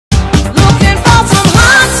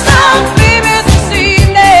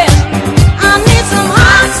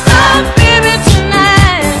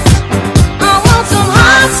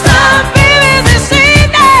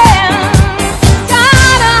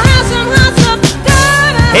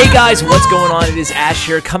Hey guys, what's going on? It is Ash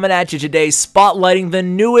here coming at you today, spotlighting the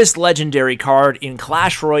newest legendary card in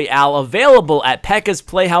Clash Royale available at Pekka's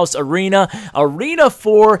Playhouse Arena, Arena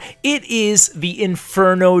 4. It is the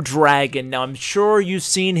Inferno Dragon. Now, I'm sure you've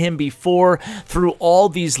seen him before through all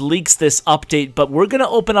these leaks this update, but we're going to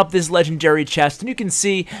open up this legendary chest, and you can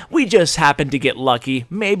see we just happened to get lucky.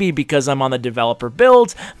 Maybe because I'm on the developer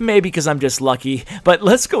build, maybe because I'm just lucky, but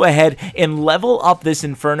let's go ahead and level up this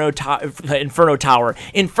Inferno Tower.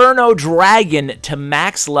 Inferno Dragon to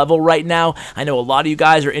max level right now. I know a lot of you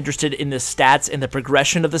guys are interested in the stats and the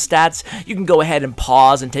progression of the stats. You can go ahead and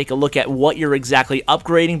pause and take a look at what you're exactly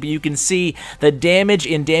upgrading, but you can see the damage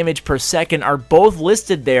and damage per second are both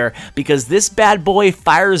listed there because this bad boy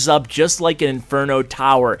fires up just like an Inferno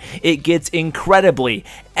Tower. It gets incredibly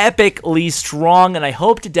epically strong, and I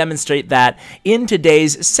hope to demonstrate that in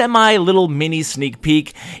today's semi-little mini sneak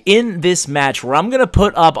peek in this match where I'm going to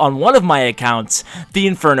put up on one of my accounts the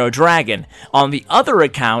Inferno Dragon. On the other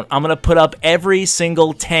account, I'm going to put up every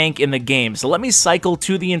single tank in the game. So let me cycle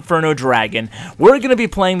to the Inferno Dragon. We're going to be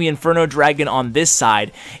playing the Inferno Dragon on this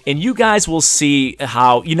side, and you guys will see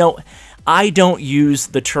how, you know, I don't use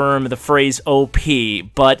the phrase OP,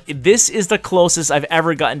 but this is the closest I've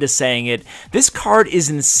ever gotten to saying it. This card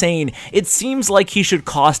is insane. It seems like he should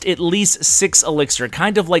cost at least 6 elixir,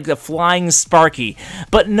 kind of like the Flying Sparky.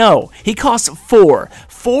 But no, he costs 4.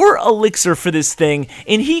 4 elixir for this thing,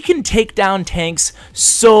 and he can take down tanks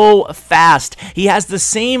so fast. He has the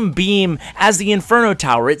same beam as the Inferno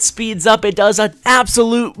Tower. It speeds up. It does an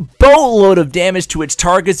absolute boatload of damage to its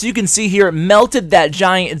targets. You can see here, it melted that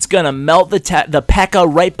giant. It's gonna melt the Pekka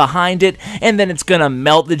right behind it, and then it's gonna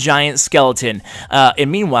melt the giant skeleton.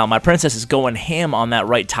 And meanwhile, my princess is going ham on that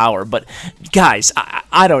right tower. But guys,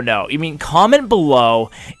 I don't know. I mean, comment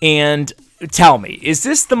below and tell me, is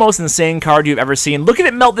this the most insane card you've ever seen? Look at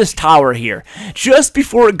it melt this tower here. Just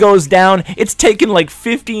before it goes down, it's taken like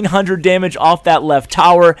 1,500 damage off that left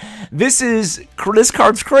tower. This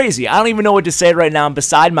card's crazy. I don't even know what to say right now. I'm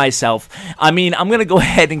beside myself. I mean, I'm going to go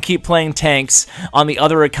ahead and keep playing tanks on the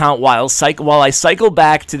other account while I cycle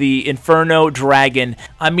back to the Inferno Dragon.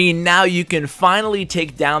 I mean, now you can finally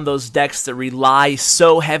take down those decks that rely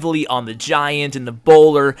so heavily on the Giant and the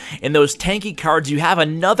Bowler and those tanky cards. You have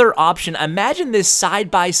another option. Imagine this side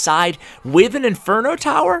by side with an Inferno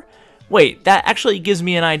Tower. Wait, that actually gives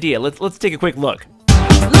me an idea. Let's take a quick look.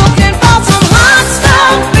 Looking for some hot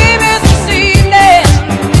stuff, baby, this evening.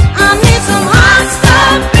 I need some hot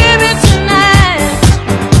stuff, baby, tonight.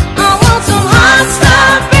 I want some hot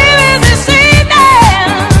stuff, baby, this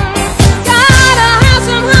evening. Gotta have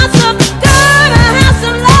some hot stuff, gotta have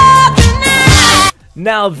some love tonight.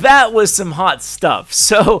 Now that was some hot stuff.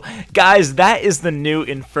 So guys, that is the new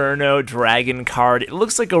Inferno Dragon card. It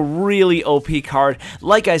looks like a really OP card.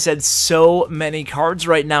 Like I said, so many cards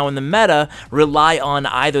right now in the meta rely on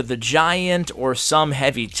either the Giant or some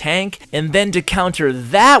heavy tank. And then to counter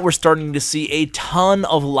that, we're starting to see a ton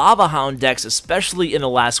of Lava Hound decks, especially in the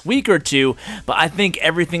last week or two. But I think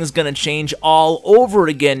everything's going to change all over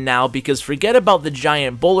again now, because forget about the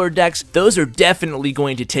Giant Bowler decks. Those are definitely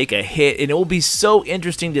going to take a hit, and it will be so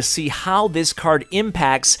interesting to see how this card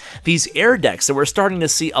impacts these air decks that we're starting to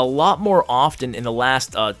see a lot more often in the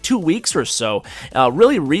last 2 weeks or so.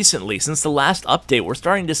 Really recently, since the last update, we're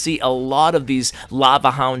starting to see a lot of these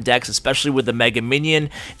Lava Hound decks, especially with the Mega Minion.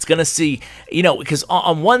 It's going to see, you know, because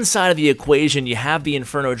on one side of the equation, you have the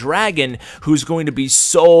Inferno Dragon, who's going to be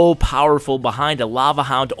so powerful behind a Lava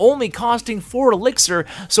Hound, only costing 4 elixir.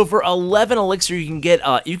 So for 11 elixir, you can get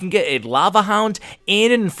a Lava Hound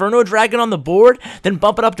and an Inferno Dragon on the board. Then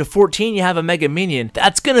bump it up to 14, you have a Mega Minion.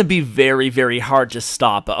 That's going to be very, very hard to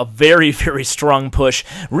stop. A very, very strong push.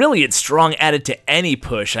 Really, it's strong added to any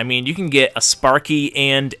push. I mean, you can get a Sparky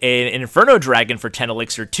and an Inferno Dragon for 10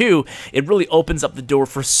 elixir too. It really opens up the door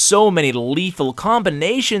for so many lethal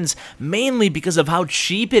combinations, mainly because of how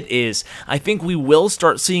cheap it is. I think we will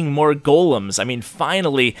start seeing more golems. I mean,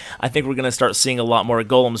 finally, I think we're going to start seeing a lot more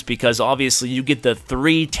golems, because obviously you get the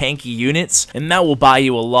 3 tanky units, and that will buy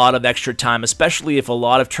you a lot of extra time, especially if a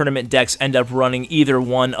lot of tournament decks end up running either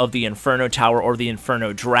one of the Inferno Tower or the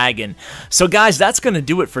Inferno Dragon. So guys, that's going to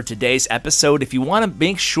do it for today's episode. If you want to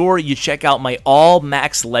make sure you check out my all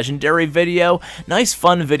max legendary video, nice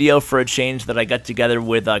fun video for a change that I got together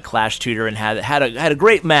with Clash Tutor and had a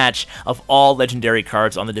great match of all legendary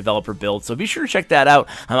cards on the developer build. So be sure to check that out.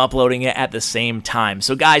 I'm uploading it at the same time.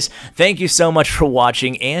 So guys, thank you so much for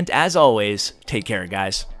watching, and as always, take care,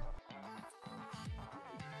 guys.